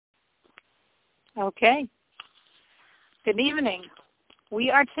Okay. Good evening. We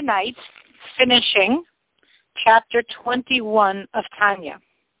are tonight finishing chapter 21 of Tanya.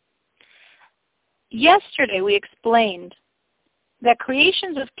 Yesterday we explained that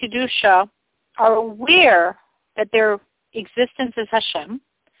creations of Kedusha are aware that their existence is Hashem,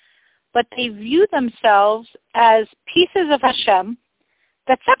 but they view themselves as pieces of Hashem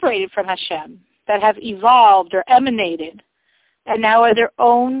that separated from Hashem, that have evolved or emanated, and now are their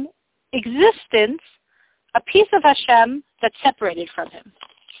own existence, a piece of Hashem that's separated from Him.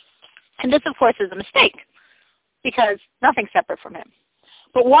 And this, of course, is a mistake, because nothing's separate from Him.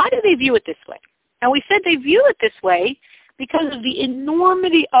 But why do they view it this way? And we said they view it this way because of the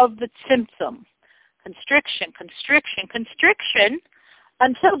enormity of the tzimtzum. Constriction,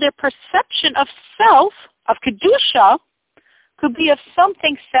 until their perception of self, of Kedusha, could be of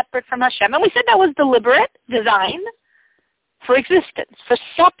something separate from Hashem. And we said that was deliberate design for existence, for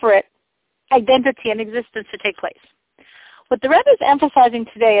separate identity and existence to take place. What the Rebbe is emphasizing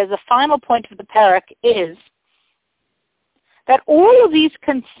today as the final point of the parak is that all of these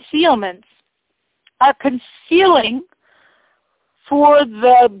concealments are concealing for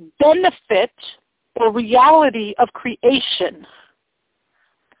the benefit or reality of creation,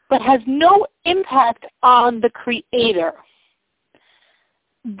 but has no impact on the Creator.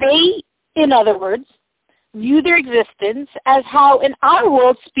 They, in other words, view their existence as how in our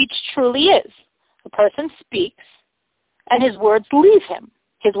world speech truly is. A person speaks, and his words leave him.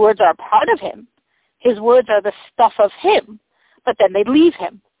 His words are a part of him. His words are the stuff of him, but then they leave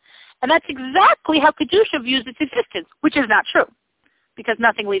him. And that's exactly how Kedusha views its existence, which is not true, because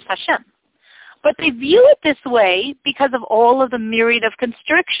nothing leaves Hashem. But they view it this way because of all of the myriad of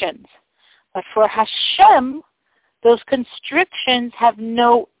constrictions. But for Hashem, those constrictions have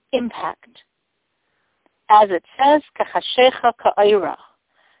no impact. As it says, Kachashecha ka'ira.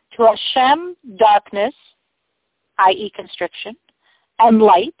 To Hashem, darkness, i.e. constriction, and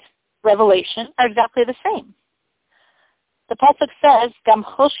light, revelation, are exactly the same. The pasuk says, Gam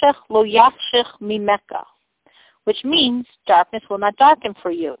choshech lo yachshech mimeka, which means darkness will not darken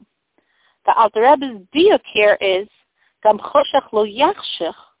for you. The Alter Rebbe's diuk here is, Gam choshech lo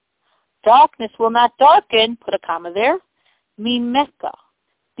yachshech, darkness will not darken, put a comma there, mimeka,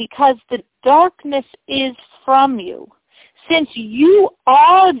 because the darkness is from you. Since you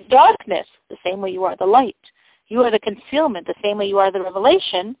are darkness, the same way you are the light, you are the concealment, the same way you are the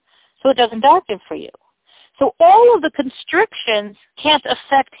revelation, so it doesn't darken for you. So all of the constrictions can't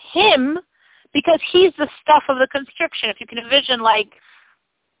affect him because he's the stuff of the constriction. If you can envision, like,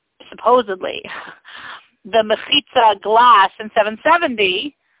 supposedly, the mechitza glass in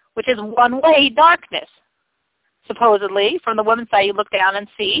 770, which is one-way darkness. Supposedly, from the woman's side you look down and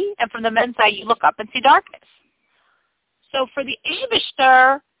see, and from the men's side you look up and see darkness. So for the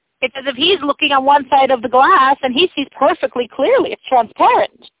Eibishter, it's as if he's looking on one side of the glass and he sees perfectly clearly. It's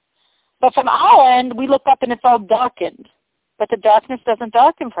transparent. But from our end, we look up and it's all darkened. But the darkness doesn't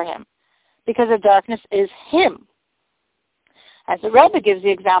darken for him because the darkness is him. As the Rebbe gives the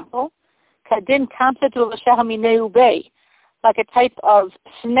example, kadin kamsetu l'shehamineu bei, like a type of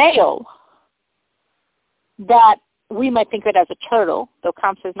snail that we might think of it as a turtle, though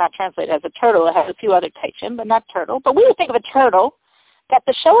kamsa is not translated as a turtle. It has a few other taichim, but not turtle. But we would think of a turtle, that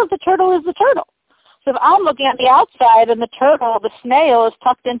the shell of the turtle is the turtle. So if I'm looking at the outside and the turtle, the snail, is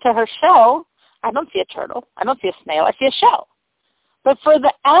tucked into her shell, I don't see a turtle. I don't see a snail. I see a shell. But for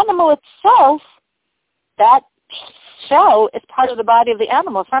the animal itself, that shell is part of the body of the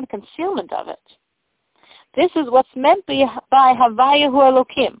animal. It's not a concealment of it. This is what's meant by Havayahu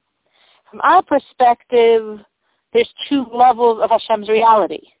Elokim. From our perspective, there's two levels of Hashem's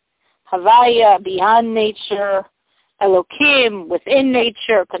reality. Havaya, beyond nature, Elokim, within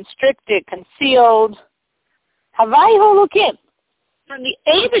nature, constricted, concealed. Havayahu Elokim. From the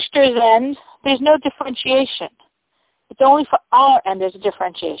Eibishter's end, there's no differentiation. It's only for our end there's a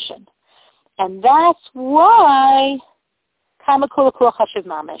differentiation. And that's why Kamakula Kula Chashiv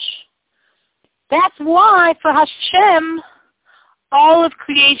Mamish. That's why for Hashem, all of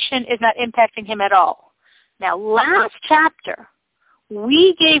creation is not impacting him at all. Now, last chapter,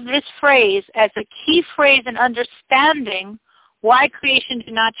 we gave this phrase as a key phrase in understanding why creation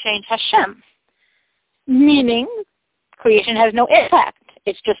did not change Hashem. Meaning, creation has no impact.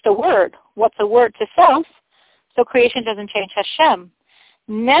 It's just a word. What's a word to self? So creation doesn't change Hashem.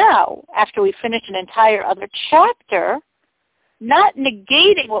 Now, after we finish an entire other chapter, not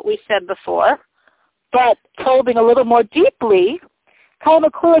negating what we said before, but probing a little more deeply,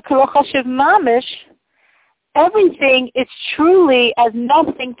 everything is truly as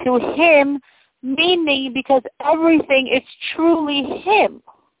nothing to him, meaning because everything is truly him.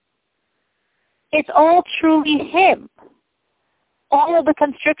 It's all truly Him. All of the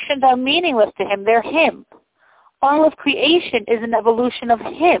constrictions are meaningless to Him. They're Him. All of creation is an evolution of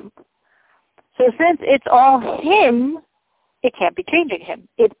Him. So since it's all Him, it can't be changing Him.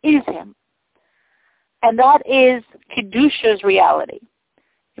 It is Him. And that is Kedusha's reality.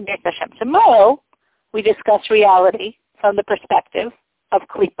 In B'ezras Hashem tomorrow, we discuss reality from the perspective of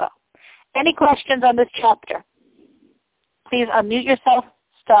Klippa. Any questions on this chapter? Please unmute yourself,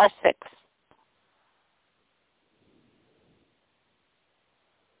 *6.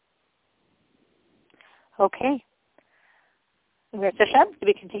 Okay. B'ezras Hashem, to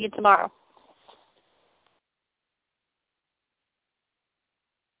be continued tomorrow.